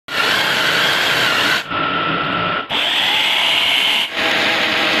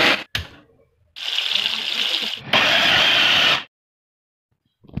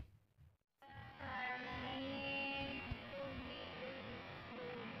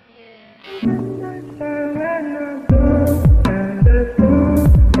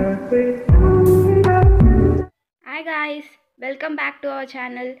Welcome back to our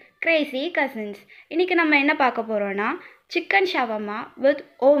channel Crazy Cousins. இன்னைக்கு நம்ம என்ன பார்க்க போறோம்னா chicken shawarma with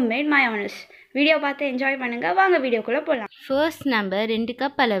homemade mayonnaise. Video பார்த்து என்ஜாய் பண்ணுங்க. வாங்க வீடியோக்குள்ள போலாம். ஃபர்ஸ்ட் நம்ம 2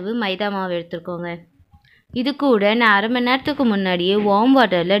 கப் அளவு மைதா மாவு எடுத்துக்கோங்க. இது கூட நான் அரை மணி நேரத்துக்கு முன்னாடியே வார்ம்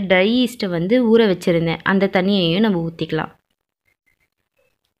வாட்டரில் ட்ரை ஈஸ்ட்டை வந்து ஊற வச்சுருந்தேன். அந்த தண்ணியையும் நம்ம ஊற்றிக்கலாம்.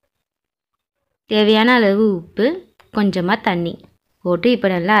 தேவையான அளவு உப்பு, கொஞ்சமாக தண்ணி போட்டு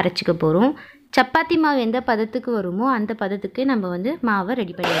இப்போ நல்லா அரைச்சிக்க போகிறோம். சப்பாத்தி மாவு எந்த பதத்துக்கு வருமோ அந்த பதத்துக்கு நம்ம வந்து மாவை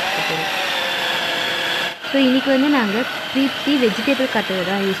ரெடி பண்ணி வச்சுக்க போகிறோம். ஸோ இன்றைக்கி வந்து நாங்கள் ப்ரீத்தி வெஜிடபிள் கட்டரை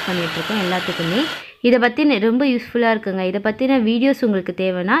தான் யூஸ் பண்ணிகிட்ருக்கோம் எல்லாத்துக்குமே. இதை பற்றி ரொம்ப யூஸ்ஃபுல்லாக இருக்குங்க. இதை பற்றின வீடியோஸ் உங்களுக்கு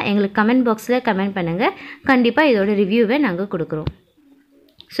தேவைன்னா எங்களுக்கு கமெண்ட் பாக்ஸில் கமெண்ட் பண்ணுங்கள். கண்டிப்பாக இதோட ரிவ்யூவை நாங்கள் கொடுக்குறோம்.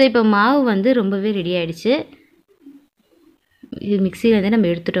 ஸோ இப்போ மாவு வந்து ரொம்பவே ரெடி ஆகிடுச்சு. இது மிக்சியில் வந்து நம்ம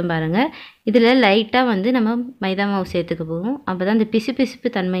எடுத்துட்டோம் பாருங்கள். இதில் லைட்டாக வந்து நம்ம மைதா மாவு சேர்த்துக்க போகிறோம். அப்போ தான் அந்த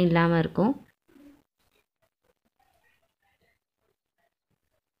பிசு தன்மை இல்லாமல் இருக்கும்.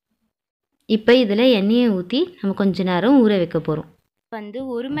 இப்போ இதில் எண்ணெயை ஊற்றி நம்ம கொஞ்ச நேரம் ஊற வைக்க போகிறோம். வந்து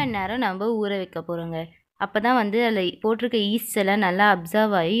 1 மணி நேரம் நம்ம ஊற வைக்க போகிறோங்க. அப்போ தான் வந்து அதில் போட்டிருக்க ஈஸ்ட் எல்லாம் நல்லா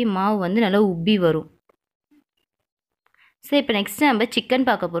அப்சர்வ் ஆகி மாவு வந்து நல்லா உப்பி வரும். ஸோ இப்போ நெக்ஸ்ட்டு நம்ம சிக்கன்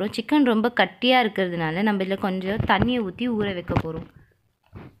பார்க்க போகிறோம். சிக்கன் ரொம்ப கட்டியாக இருக்கிறதுனால நம்ம இதில் கொஞ்சம் தண்ணியை ஊற்றி ஊற வைக்க போகிறோம்.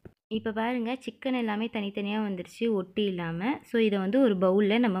 இப்போ பாருங்கள், சிக்கன் எல்லாமே தனித்தனியாக வந்துடுச்சு, ஒட்டி இல்லாமல். ஸோ இதை வந்து ஒரு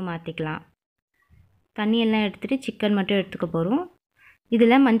பவுலில் நம்ம மாற்றிக்கலாம். தண்ணியெல்லாம் எடுத்துகிட்டு சிக்கன் மட்டும் எடுத்துக்க போகிறோம்.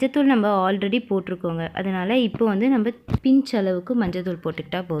 இதில் மஞ்சத்தூள் நம்ம ஆல்ரெடி போட்டிருக்கோங்க. அதனால் இப்போ வந்து நம்ம பிஞ்ச் அளவுக்கு மஞ்சத்தூள்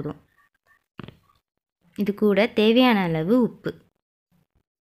போட்டுக்கிட்டால் போதும். இது கூட தேவையான அளவு உப்பு,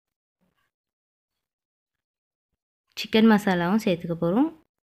 சிக்கன் மசாலாவும் சேர்த்துக்க போகிறோம்.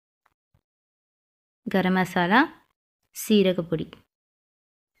 கரம் மசாலா, சீரகப்பொடி,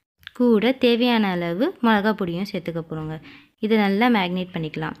 கூட தேவையான அளவு மிளகா பொடியும் சேர்த்துக்க போகிறோங்க. இதை நல்லா மேக்னேட்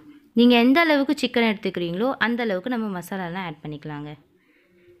பண்ணிக்கலாம். நீங்கள் எந்த அளவுக்கு சிக்கன் எடுத்துக்கிறீங்களோ அந்த அளவுக்கு நம்ம மசாலாலாம் ஆட் பண்ணிக்கலாங்க.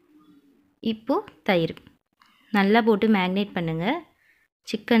 இப்போது தயிர் நல்லா போட்டு மேக்னேட் பண்ணுங்கள்.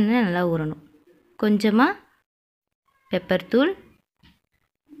 சிக்கன் நல்லா ஊறணும். கொஞ்சமாக பெப்பர் தூள்,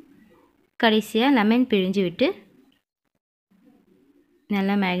 கடைசியாக லெமன் பிழிஞ்சு விட்டு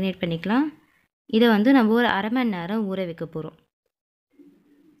நல்லா மேக்னேட் பண்ணிக்கலாம். இதை வந்து நம்ம ஒரு அரை மணி நேரம் ஊற வைக்க போகிறோம்.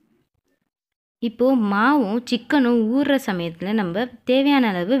 இப்போது மாவும் சிக்கனும் ஊறுற சமயத்தில் நம்ம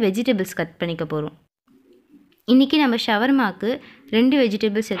தேவையான அளவு வெஜிடபிள்ஸ் கட் பண்ணிக்க போகிறோம். இன்றைக்கி நம்ம ஷவர்மாவுக்கு 2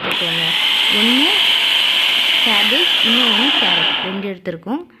 வெஜிடபிள்ஸ் எடுத்துக்கோங்க. ஒன்று கேபேஜ், இன்னொன்று கேரட், 2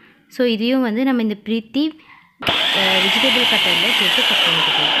 எடுத்துருக்கோம். ஸோ இதையும் வந்து நம்ம இந்த ப்ரீத்தி வெஜிடபிள் கட்டரில் சேர்த்து கட்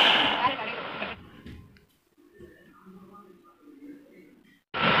பண்ணிக்கலாம்.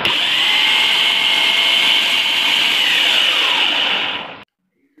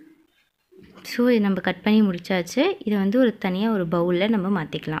 ஸோ இது நம்ம கட் பண்ணி முடித்தாச்சு. இதை வந்து ஒரு தனியாக ஒரு பவுலில் நம்ம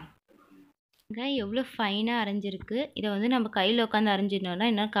மாற்றிக்கலாம். எவ்வளோ ஃபைனாக அரைஞ்சிருக்கு. இதை வந்து நம்ம கையில் உட்காந்து அரைஞ்சிட்டோம்னா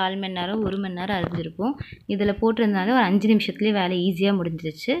இன்னும் 1/4 மணி நேரம் 1 மணி நேரம் அரைஞ்சிருப்போம். இதில் போட்டிருந்தாலும் ஒரு 5 நிமிஷத்துலேயே வேலை ஈஸியாக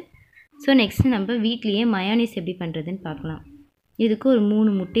முடிஞ்சிருச்சு. ஸோ நெக்ஸ்ட்டு நம்ம வீட்லேயே மயோனைஸ் எப்படி பண்ணுறதுன்னு பார்க்கலாம். இதுக்கு ஒரு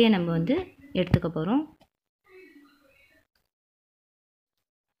 3 முட்டையை நம்ம வந்து எடுத்துக்க போகிறோம்.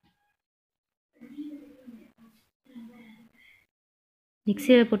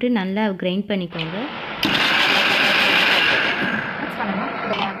 மிக்சியில் போட்டு நல்லா கிரைண்ட் பண்ணிக்கோங்க.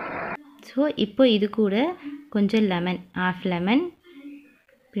 ஸோ இப்போ இது கூட கொஞ்சம் லெமன், 1/2 லெமன்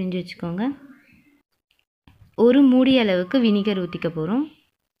பிழிஞ்சு வச்சுக்கோங்க. ஒரு மூடி அளவுக்கு வினிகர் ஊற்றிக்க போகிறோம்.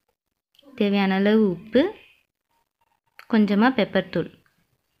 தேவையான அளவு உப்பு, கொஞ்சமாக பெப்பர் தூள்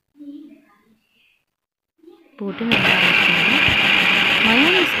போட்டு நல்லா அரைச்சிக்கோங்க.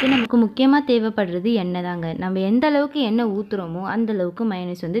 மயோனைஸ்க்கு நமக்கு முக்கியமாக தேவைப்படுறது எண்ணெய் தாங்க. நம்ம எந்த அளவுக்கு எண்ணெய் ஊற்றுறோமோ அந்தளவுக்கு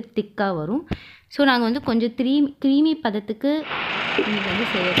மயோனைஸ் வந்து திக்காக வரும். ஸோ நாங்கள் வந்து கொஞ்சம் க்ரீமி பதத்துக்கு நீங்கள் வந்து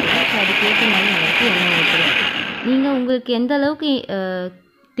செய்யப்போம். ஸோ அதுக்கேற்ற மாதிரி அளவுக்கு எண்ணெய் ஊற்றுறோம். நீங்கள் உங்களுக்கு எந்த அளவுக்கு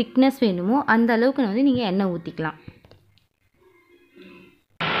திக்னஸ் வேணுமோ அந்த அளவுக்கு வந்து நீங்கள் எண்ணெய் ஊற்றிக்கலாம்.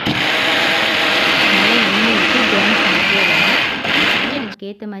 எண்ணெய் ஊற்றி கிரைண்ட் பண்ணிட்டே வரணும். எனக்கு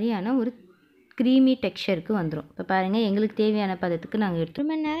ஏற்ற மாதிரியான ஒரு க்ரீமி டெக்ஸ்சருக்கு வந்துடும். இப்போ பாருங்கள், எங்களுக்கு தேவையான பதத்துக்கு நாங்கள் எடுத்து 1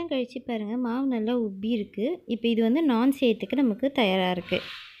 மணி நேரம் கழித்து பாருங்கள் மாவு நல்லா உப்பி இருக்குது. இப்போ இது வந்து நான் செய்யறதுக்கு நமக்கு தயாராக இருக்குது.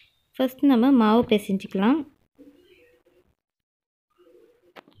 ஃபஸ்ட் நம்ம மாவு பிசைஞ்சிக்கலாம்.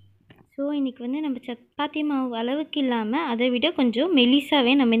 ஸோ இன்றைக்கி வந்து நம்ம சப்பாத்தி மாவு அளவுக்கு இல்லாமல் அதை விட கொஞ்சம்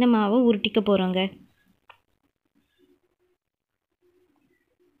மெலிசாவே நம்ம இந்த மாவை உருட்டிக்க போகிறோங்க.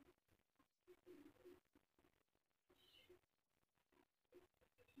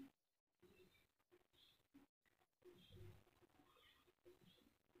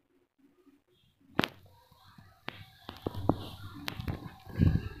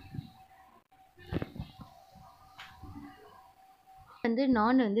 வந்து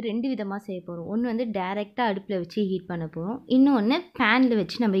நான் வந்து 2 விதமாக செய்ய போகிறோம். ஒன்று வந்து டைரெக்டாக அடுப்பில் வச்சு ஹீட் பண்ண போகிறோம். இன்னொன்று பேனில்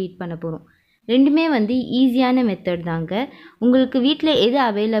வச்சு நம்ம ஹீட் பண்ண போகிறோம். ரெண்டுமே வந்து ஈஸியான மெத்தட் தாங்க. உங்களுக்கு வீட்டில் எது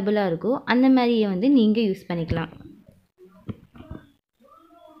அவைலபிளாக இருக்கோ அந்த மாதிரியே வந்து நீங்கள் யூஸ் பண்ணிக்கலாம்.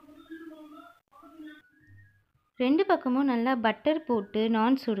 ரெண்டு பக்கமும் நல்லா பட்டர் போட்டு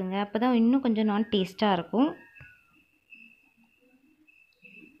நான் சுடுங்க. அப்போ தான் இன்னும் கொஞ்சம் நான் டேஸ்ட்டாக இருக்கும்.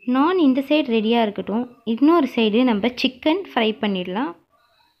 நான் இந்த சைடு ரெடியாக இருக்கட்டும். இன்னொரு சைடு நம்ம சிக்கன் ஃப்ரை பண்ணிடலாம்.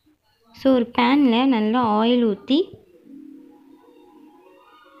 ஸோ ஒரு பேனில் நல்லா ஆயில் ஊற்றி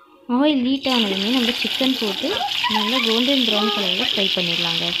ஆயில் ஹீட் ஆனதுமே நம்ம சிக்கன் போட்டு நல்லா கோல்டன் ப்ரௌன் கலரில் ஃப்ரை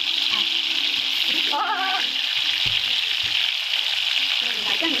பண்ணிடலாங்க.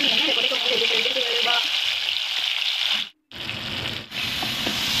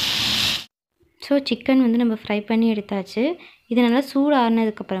 ஸோ சிக்கன் வந்து நம்ம ஃப்ரை பண்ணி எடுத்தாச்சு. இது நல்லா சூடு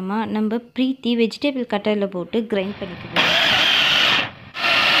ஆறுனதுக்கப்புறமா நம்ம ப்ரீத்தி வெஜிடபிள் கட்டரில் போட்டு கிரைண்ட் பண்ணிக்கணும்.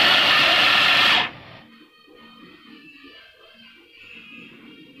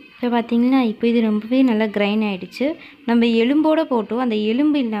 இப்போ பார்த்திங்கன்னா இப்போ இது ரொம்பவே நல்லா கிரைண்ட் ஆகிடுச்சு. நம்ம எலும்போடு போட்டோம், அந்த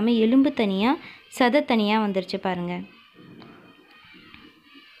எலும்பு இல்லாமல் எலும்பு தனியாக சதை தனியாக வந்துருச்சு பாருங்கள்.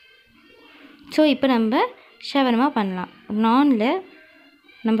 ஸோ இப்போ நம்ம ஷவர்மா பண்ணலாம். நானில்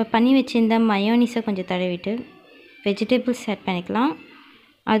நம்ம பண்ணி வச்சிருந்த மயோனிஸை கொஞ்சம் தடவிட்டு வெஜிடபிள்ஸ் ஆட் பண்ணிக்கலாம்.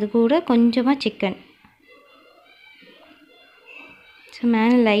 அது கூட கொஞ்சமாக சிக்கன். ஸோ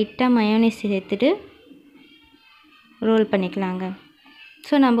மேலே லைட்டாக மயோனிஸ் சேர்த்துட்டு ரோல் பண்ணிக்கலாங்க.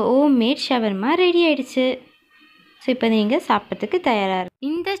 ஸோ நம்ம ஹோம்மேட் ஷவர்மா ரெடி ஆகிடுச்சு. ஸோ இப்போ நீங்கள் சாப்பிட்றதுக்கு தயாராக இருக்கும்.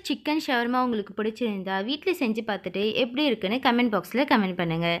 இந்த சிக்கன் ஷவர்மா உங்களுக்கு பிடிச்சிருந்தா வீட்டில் செஞ்சு பார்த்துட்டு எப்படி இருக்குன்னு கமெண்ட் பாக்ஸில் கமெண்ட்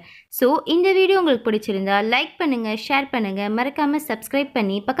பண்ணுங்கள். ஸோ இந்த வீடியோ உங்களுக்கு பிடிச்சிருந்தா லைக் பண்ணுங்கள், ஷேர் பண்ணுங்கள், மறக்காமல் சப்ஸ்கிரைப்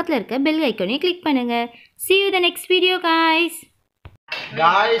பண்ணி பக்கத்தில் இருக்க பெல் ஐக்கானையும் கிளிக் பண்ணுங்கள். See you the next video guys.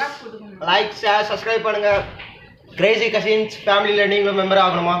 Like share subscribe பண்ணுங்கள். கிரேசி கசின்ஸ் ஃபேமிலியில் நீங்களும் மெம்பர்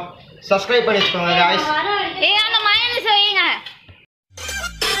ஆகணுமா? சப்ஸ்கிரைப் பண்ணி வச்சுக்கோங்க guys.